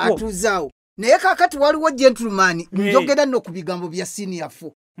 Atuuza kuko. Atuuzaawo. Naye kaakati waliwo gentleman njogera nno ku bigambo bya senior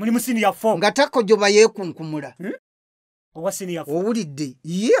 4. Mulimu senior 4. Nga takojoba yeekunkumula. Owa senior 4. Owulidde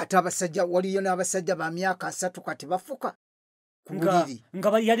ate abasajja waliyo n'abasajja ba myaka 3 kati bafuka ku buliri.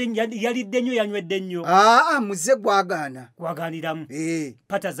 Nga yalidde nnyo yanywedde nnyo. Muze gwagaana. Gwagaaniramu.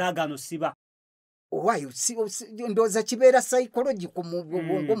 Pata zaagaano siba. Owayo ndowooza kibeera psychological mu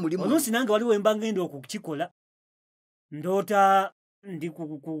bwongo mulimu. Oluusi nange waliwo emba ngenda okukikola ndoota ndi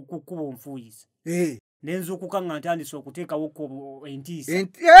ku kkubo nfuuyisa. Nenzuukuka nga ntandise okuteekawo entiisa.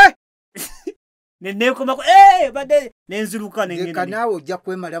 Neneekomako badde nenziruka nengenda. Naawe ojja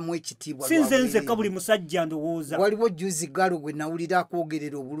kwemalamu ekitiibwa. Sinze nzekka buli musajja ndowooza. Waliwo juzi galo gwe nawulira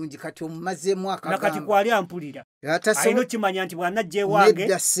akwogerera obulungi kati omumazeemu akagamba. Nakati kwali ampulira. Alina okimanya nti bw'anajja ewange.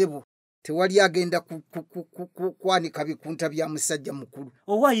 Nedda ssebo tewali agenda kwanika bikunta bya musajja mukulu.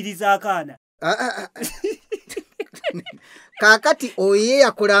 Owayiriza akaana. Kaakati oye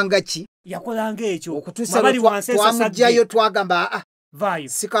yakolanga ki? Yakolanga ekyo. Okutuusa twamugjayo twagamba vaayo.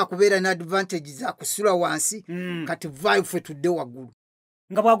 Sika kubeera na advantage za kusula wansi kati vaayo ffe tudde waggulu.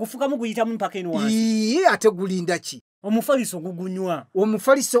 Nga bwagufukamu guyitamu mpaka eno wansi. Ate gulinda ki? Omufaliso gugunywa.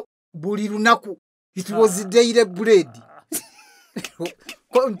 Omufaliso buli lunaku. It was daily bread.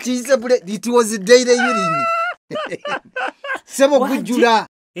 Cheese bread. It was daily urine. Sebo gujula.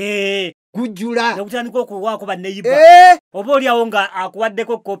 Gujula. Nakutandika okuwaako banneyiba. Oba oliawo nga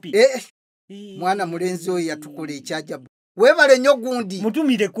akuwaddeko kopi. Mwana mulenzi oyo yatukola ekyajabu. Weebale nnyo gundi.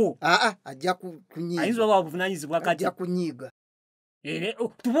 Mutumireko. Ajja kunyiiga. Ayinza oba buvunaanyizibwa kati. Ajja kunyiiga.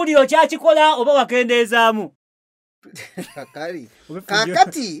 Tubulire okyakikola oba wakendeezaamu.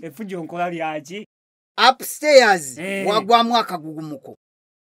 Kaakati. Effujjo nkola lyaki? Upstairs wagwamu akagugumuko.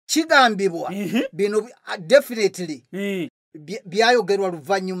 Kigambibwa bino definitely byayogerwa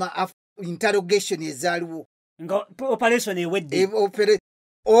luvannyuma interrogation ezaaliwo. Nga operation ewedde.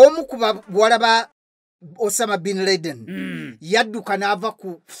 Omu ku bawala ba Osama bin Laden yadduka n'ava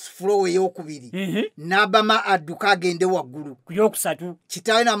ku floor ey'okubiri n'abama adduka agende waggulu ku yokusatu.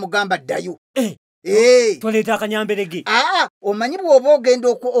 Kitaawe n'amugamba ddayo. Toleeta akanyamberege. Omanyi bw'oba ogenda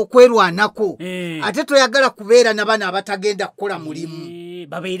okwerwanako ate toyagala kubeera na bana abatagenda kukola mulimu.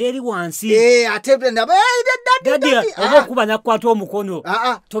 Babeera eri wansi. Ate daddy oba okuba nakukwata omukono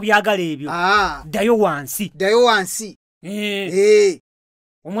tobyagala ebyo. Ddayo wansi. Ddayo wansi.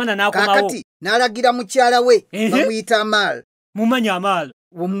 omwana n'akomawo kakati n'alagira mukyala we bamuyita Amaalo mumanya Amaalo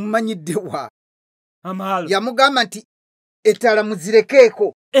omumanyidde wa Amaalo yamugamba nti ettala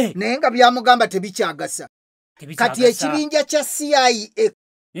muzirekeeko naye nga byamugamba tebikyagasa kati ekibinja kya CIA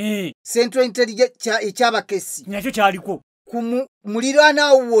Central Intelligence ekyabakesi nakyo kyaliko ku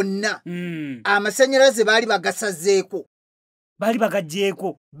muliraanaawo wonna amasannyalaze baali bagasazeeko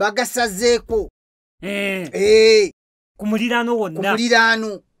bagasazeeko ku muliraano wonna ku muliraano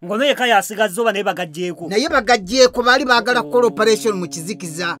ng'ono yekka yasigazza oba naye bagaggyeko baali baagala kukola operation mu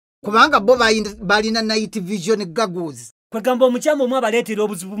kizikiza kubanga bo balina night vision goggles kwegamba omukyama omu abaleetera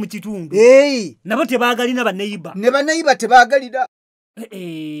obuzibu mu kitundu nabo tebaagalina banneyiba ne banneyiba tebaagalina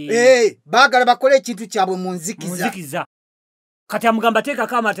baagala bakole ekintu kyabwe mu nzikiza kati amugamba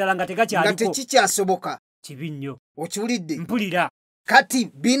teekako amatala nga tegakyaliko nga tekikyasoboka kibi nnyo okiwulidde mpulira kati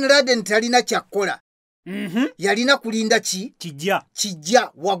bin Laden talina kyakkola yalina kulinda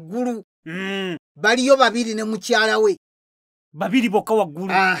kijja waggulu baliyo babiri ne mukyala we babiri bokka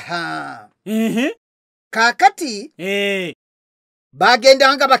waggulu kaakati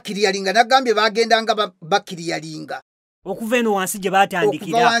bagendanga bakiriyalinga nagambye bagendanga bakiriyalinga okuva eno wansi gye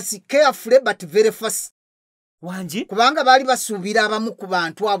baatandikira okuva wansi carefully but very fast wangi kubanga baali basuubira abamu ku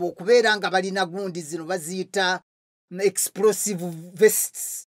bantu abo okubeera nga balina gundi zino baziyita explosive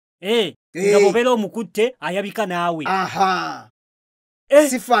vests nga bobeera omukutte ayabika naawe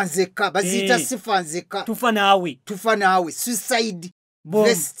sifa nzekka baziyita sifa nzekka tufa naawe suicide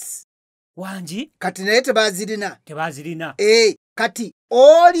vests wangi kati naye tebazirina kati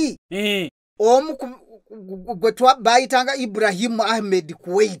oli omu gwe bayitanga Ibrahim Ahmed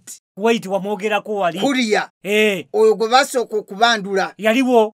Kuwait wamwogerako wali Kuria oyo gwe basooka okubandula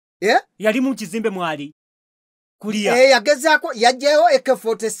yaliwo yali mu kizimbe mwali Kuria yagezaako yajjayo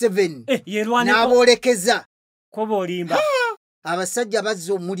AK-47 n'aboolekeza koba olimba abasajja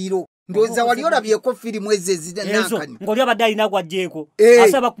bazza omuliro ndowooza wali olabyeko firimu ezo ezinankani ng'oli abadde alina gwajjeeko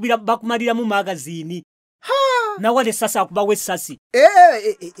asa bakumaliramu magaziini nawala essasi akubawo essasi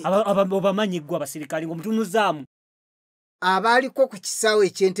obamanyi ggwe abasirikale ng'omutunuzaamu abaaliko ku kisaawe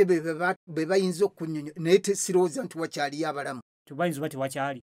eky'Entebbe be bayinza okunyonyo naye sirowooza nti wakyaliyo abalamu tebayinza oba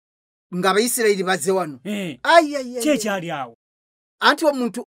tewakyali ng'Abayisirayiri bazze wano kyekyali awo anti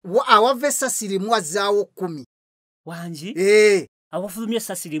omuntu awava essasi limu azzaawo 10 wangi awafulumya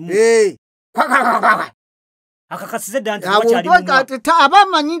essasi limu akakasize dda nti aba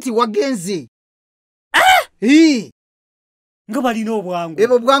amanyi nti wagenze nga balina obwangu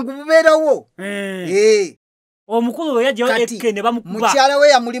ebwo bwangu bubeerawo omukulu we yajjayo ekke ne bamukuba mukyala we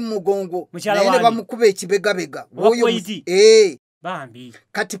yamuli mu mugongo naye ne bamukuba ekibegabega bambi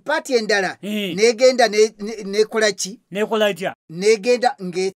kati paati endala negenda nekola ki nekola etya negenda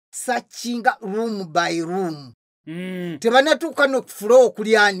ng'esakinga room by room tebanatuuka n'okufula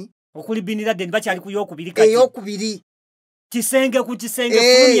okulyani okuli bin Laden bakyali ku yokubiri kati eyokubiri kisenge ku kisenge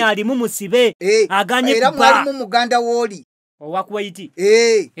fulumya alimu musibe aganye era mwalimu muganda wooli owa Kuwait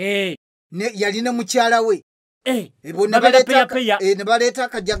yali ne mukyala we ne baleeta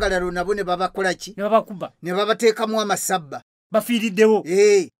akajagalalo nabo ne babakola ki ne babakuba ne babateekamu amasabba bafiiriddewo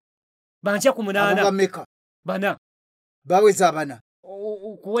bankya ku 8 bameka bana baweza bana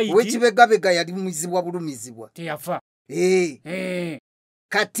Kuwait wekibegabega yali mumizibwa bulumizibwa teyafa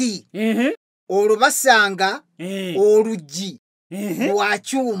kati olwo basanga oluggi lwa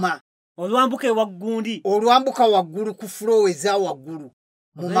kyuma olwambuka waggulu ku flow eza waggulu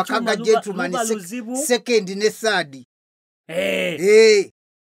mu maka ga gentleman second ne third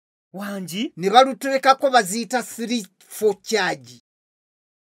wangi ne baluterekako baziyita 3-4 charge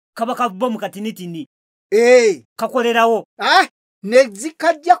kabaka bomu katinitini kakolerawo ne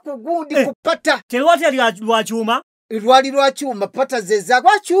zikajja ku gundi ku pata terwatya lwakyuma lwali lwakyuma pata zeza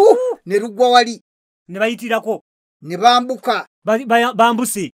lwakyu ne lugwa wali ne bayitirako ne bambuka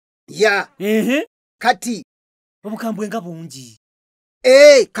bambuse kati obukambwe nga bungi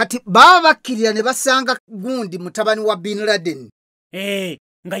kati baba bakkirira ne basanga gundi mutabani wa bin Laden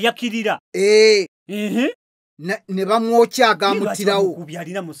nga yakkirira ne bamwokya agamutirawo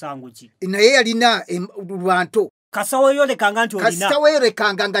alina musango ki naye yalina lwanto kasaweeyolekanga nti olina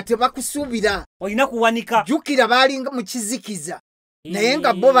kasitaweeyolekanga nga tebakusuubira olina kuwanika jjukira baali mu kizikiza naye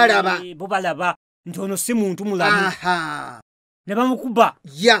nga bo balaba nti ono si muntu mulamu ne bamukuba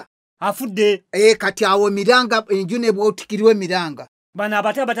afudde kati awo emiranga enju ne bwotikirwa emiranga bano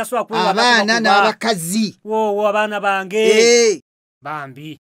abate abatasobola abaana n'abakazi abaana bange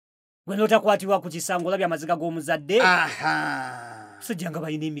bambi gwe n'otakwatirwa ku kisango olabye amaziga g'omuzadde sijja nga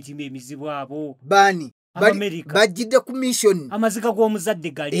balina emitima emizibu abo baani bajjidde ku mission amaziga g'omuzadde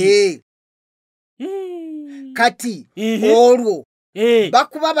gali kati olwo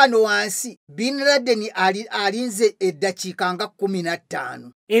bakuba bano wansi Bin Laden alinze eddakiika nga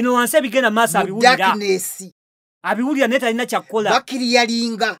 15 eno wansi ebigenda maaso abiwulira abiwulira naye talina kyakkola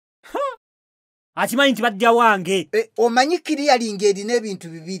bakiriyalinga akimanyi nti bajja wange omanyi kiriyalinga erina ebintu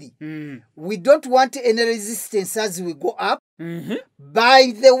bibiri we don't want any resistance as we go up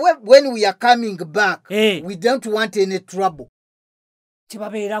by the way when we are coming back we don't want any trouble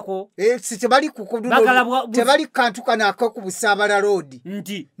tebabeerako tebali tebali kantu kana akokubusaabala road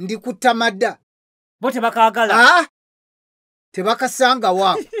ndi kutamada bo tebakaagala tebakasanga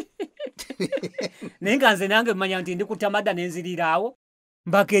waako naye nga nze nange mmanya nti ndi kutamada nenzirirawo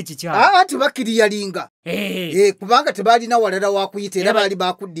mbaka ekikyalo tebakiriyalinga kubanga tebalina walala wakuyita era baali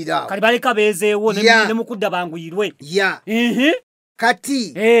bakuddira kali baleka beezeewo ne mukudda banguyirwe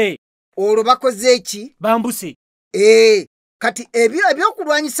kati olwo bakoze eki bambuse kati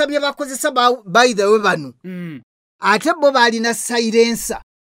ebyokulwanyisa bye bakozesa by the way bano ate bo balina silensa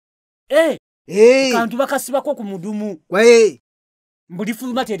kantu bakasibako ku mudumu buli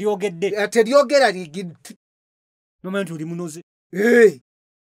fuluma teryogera nomanyi nti oli munoze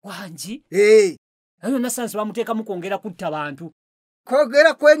wangi ayo nasansi bamuteekamu kwongera kutta bantu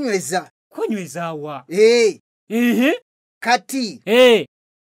kwogera kwenywezawa kati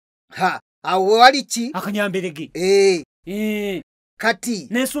awo wali ki akanyamberege kati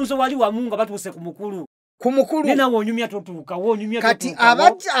n'ensunso wali wamu nga batuuse ku mukulu nawe onyumya totuuka kati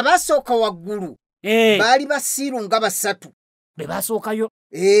abasooka waggulu baali basiiru nga 3 be basookayo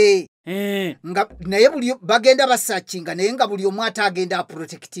naye buli bagenda basakinga naye nga buli omu ate agenda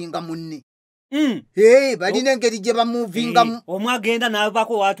aprotectinga munne balina engeri gye bamuvingamu omu agenda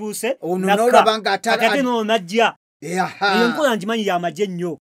n'avaako watuuse ono n'olaba nga ate n'onajja eyo nkola ngimanyi yamagye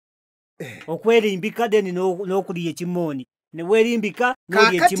nnyo okwerimbika deni n'okuliya ekimooni ne weerimbika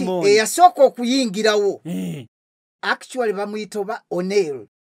n'olya ekimooni eyasooka okuyingirawo actually bamuyita oba O'Neill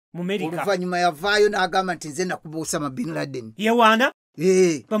oluvannyuma yavaayo n'agamba nti nze nakuba Osama Bin Laden yewaana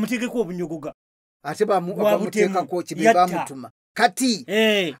bamuteekeko obunyogoga ate bamuteekako kibe bamutuma kati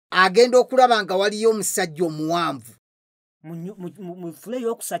agenda okulaba nga waliyo omusajja omuwanvu mu fule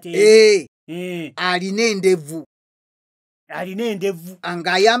ey'okusatu alina endevu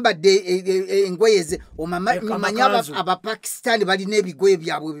ng'ayambadde engoye ze omanyi abapakisitaani balina ebigoye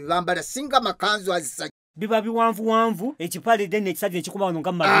byabwe bye bambala singa amakanzu azisajja biba biwanvuwanvu ekipale deni ekisajja ekikuba wano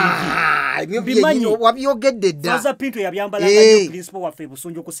nga bimanyi wabyogedde dda Faza Pinto yabyambalanga principal waffe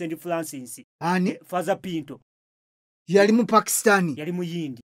Busunju ku St Francis ani Faza Pinto yali mu Pakistani yali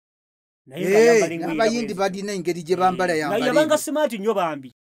muyindi naye abayindi balina engeri gye bambala yabanga smart nnyo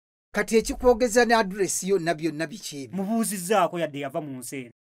bambi kati ekikwogeza ne address yonna byonna biki ebyo mubuuzizzaako yadde yava mu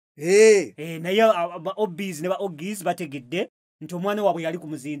nsi naye obbies ne ba oggies bategedde nti omwana waabwe yali ku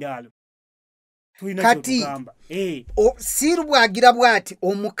muzindaalo kati siiru bwagira bwati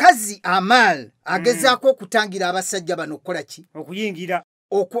omukazi Amal agezaako okutangira abasajja bano okukola ki okuyingira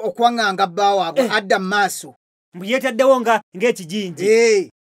okwaŋŋanga bba waabwe adda mu maaso mbu yeetaddewo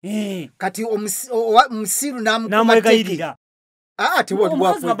ng'ekijinji kati omusiiru n'amugayirira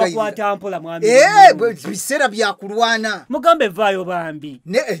biseera byakulwana mugambe vaayo bambi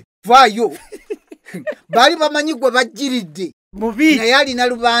vaayo baali bamanyi gwe bajjiridde mubi naye alina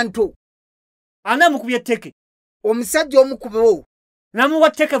lubanto anamukubye tteke omusajja omukubawo namuwa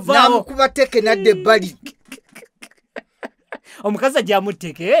tteke vaawo namukuba tteke nadde ebbali omukazi ajjamu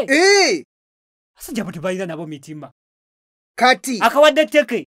tteke asajja bo tebalina nabo mitima kati akawadde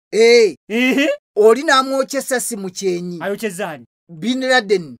tteke oli n'amwokya essasi mu kyenyi ayokyezaani Bin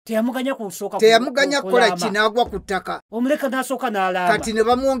Laden teyamuganya kusooka teyamuganya kukola kinaagwa ku ttaka omuleka n'asooka n'alamba kati ne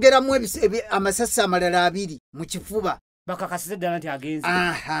bamwongeramu amasasi amalala 2 mu kifuba bakakasize ddala nti agenze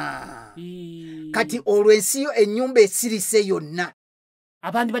kati olwo ensi yo ennyumba esirise yonna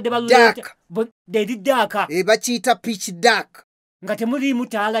abandi badde baluleta dediddaaka bakiyita pitch dark nga temuliimu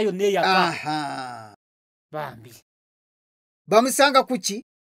taala yonna eyaka bambi bamusanga kuki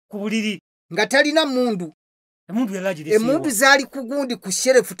ku buliri nga talina mundu emundu zaali ku gundi ku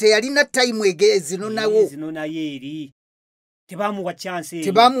sherefu teyalina tayimu zino naye eri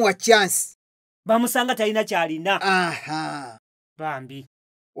tebamuwa chance bamusanga talina kyalina bambi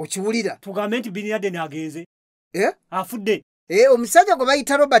okiwulira tugambe nti Bin Laden agenze afudde omusajja gwe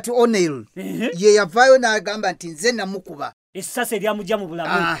bayita Robert O'Neill ye yavaayo n'agamba nti nze namukuba essasi eryamujja mu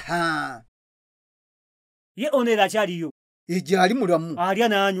bulamu ye O'Neill akyaliyo gyali mulamu alya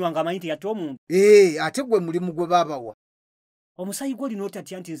n'anywa ng'amanyi nti yatta omuntu ate gwe mulimu gwe baabawa omusayi gwe olina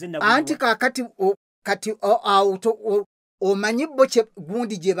otatya nti nze anti kaakati kati omanyi bo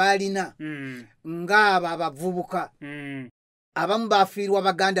gundi gye baalina ng'abo abavubuka abamu baafiirwa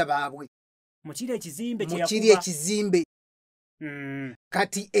baganda baabwe mukiri ekizimbe ekizimbe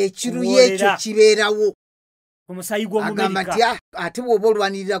kati ekiru yekyo kibeerawo omusayi gw'omumerika agamba nti ate bw'oba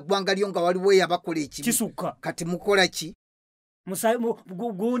olwanirira ggwanga lyo nga waliwo eyabakola ekibi kisukka kati mukola ki musayi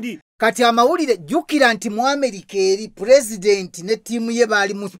gundi kati amawulire jjukira nti mu Amerika eri pulezidenti ne ttiimu ye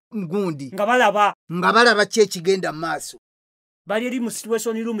baali mu gundi nga balaba ki ekigenda mu maaso bali eri mu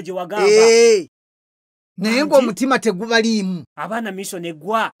situation room gye wagamba naye ng'omutima tegubaliimu abaana mission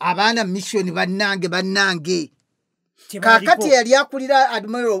eggwa abaana mission bannange kaakati yali akulira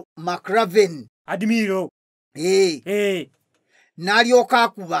Admiral McRaven n'alyoka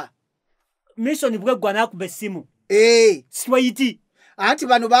akuba mission bweggwa n'akuba essimu swaiti anti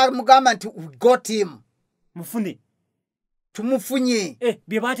bano bamugamba nti we got him mufune tumufunye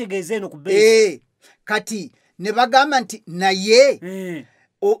bye bategeeza eno ku base kati ne bagamba nti naye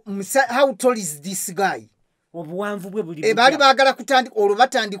how tall is this guy obuwanvu bwe buli baali baagala kutandika olwo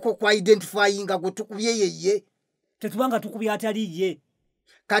batandika okwidentifyinga gwe tukubye yeye tetubanga tukubye atali ye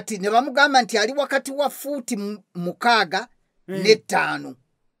kati ne bamugamba nti ali wakati wa fuuti 6 ne 5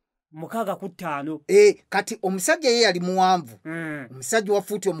 6 ku 5 kati omusajja ye yali muwanvu omusajja wa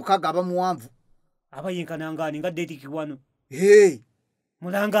fuuti 6 aba muwanvu aba yenkanangani nga detikigwano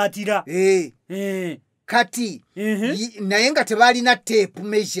mulangaatira kati naye nga tebaalina tape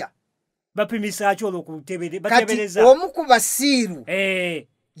measure bapimisa ki olwo batebereza omu ku basiiru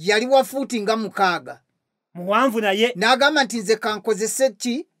yali wa fuuti nga 6 muwanvu naye n'agamba nti nze kankozese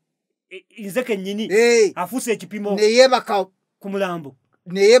ki nze kennyini afuuse ekipimo neyeebaka ku mulambo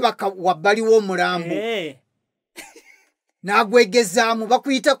neyeebaka wabbali w'omulambo n'agwegezaamu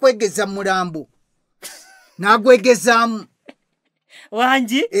bakuyita kwegeza mulambo n'agwegezaamu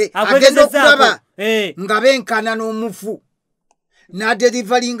wangi agenda okulaba nga benkana n'omufu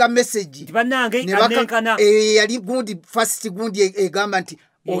n'aderivalinga message yali gundi first gundi egamba nti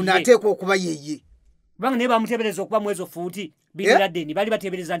ono ateekwa okuba yeye banga naye bamuteebereza okuba mwezo fuuti Bin Laden bali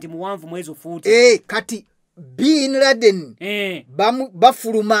bateebereza nti muwanvu mwezo fuuti kati Bin Laden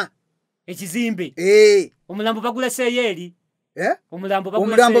bafuluma ekizimbe omulambo baguleseeyo eri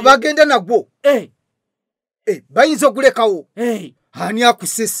omulambo bagenda nagwo bayinza ogulekawo ani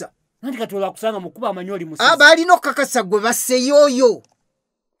akusesa nanti kati olwakusanga mukuba amanyoli musizi baalina okukakasa gwe basseeyo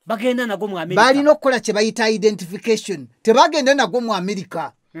bagenda nagwo mu Amerika baalina okukola kye bayita identification tebagenda nagwo mu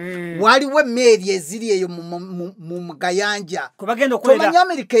Amerika waliwo emmeeri eziri eyo mu gayanja tomanyi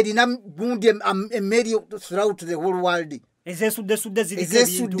Amerika erina gundi emmeeri throughout the whole world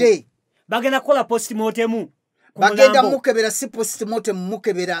ezesudde bagenda kukola postmortem bagenda mukebera si postmortem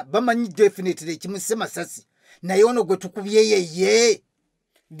mukebera bamanyi definitely ekimuse masasi naye ono gwe tukubye yeye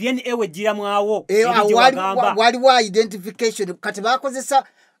DNA wejjiramu awo waliwo identification kati bakozesa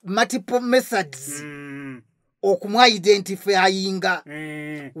multiple methods okumwidentifyinga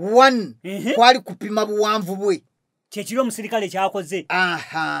one kwali kupima buwanvu bwe kyekiri omusirikale kyakoze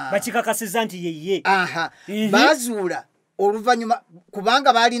bakikakasiza nti yeye bazuula oluvannyuma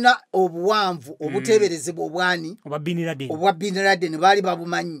kubanga baalina obuwanvu obuteeberezebwa obwani obwa Bin Laden baali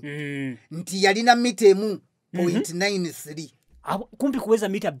babumanyi nti yalina mita 1.93 kumpi kuweza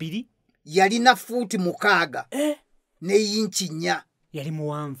mita 2 yalina fuuti 6 ne yinchi 4 yali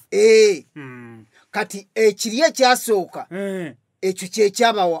muwanvu kati ekiri ekyasooka ekyo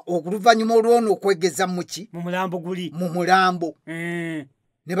kyekyabawa oluvannyuma olw'ono okwegeza muki mu mulambo guli mu mulambo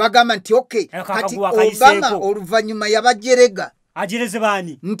ne bagamba nti kati Obama oluvannyuma yabajerega ajereze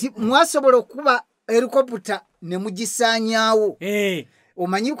baani nti mwasobola okuba helikopita ne mugisaanyaawo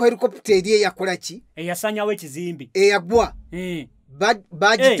omanyi ko helikopita eri eyakola ki eyasaanyaawo ekizimbe eyagwa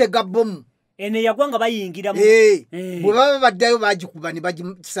bagitega bomu ene yagwa nga bayingira bwe baba baddayo bagikuba ne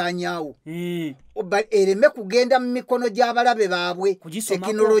bagisaanyaawo ereme kugenda mu mikono gy'abalabe baabwe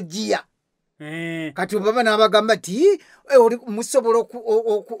tekinologiya kati baba n'abagamba nti musobola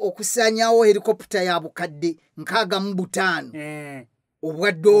okusaanyaawo helikopita ya bukadde 65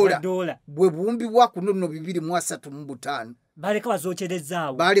 obwa dola bwe buwumbibwa kuno 235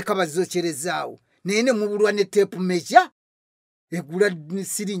 baleka bazookyerezaawo naye ne mubulwa ne teepu measure egula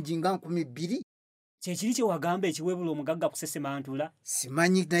siringi nga 200 kyekiri kye wagamba ekiwebula omugagga kusesemantula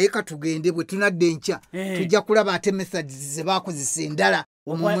simanyi naye katugende bwe tunadde enkya tujja kulaba ate methods ze baakozesa endala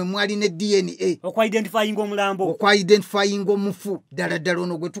omumwe mwali ne DNA okwidentifyinga omulambo okwidentifyinga omufu ddala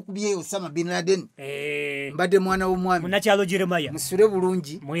ono gwe tukubyeyo Osama Bin Laden mbadde mwana w'omwami munakyalo Jeremiah musule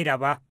bulungi mweraba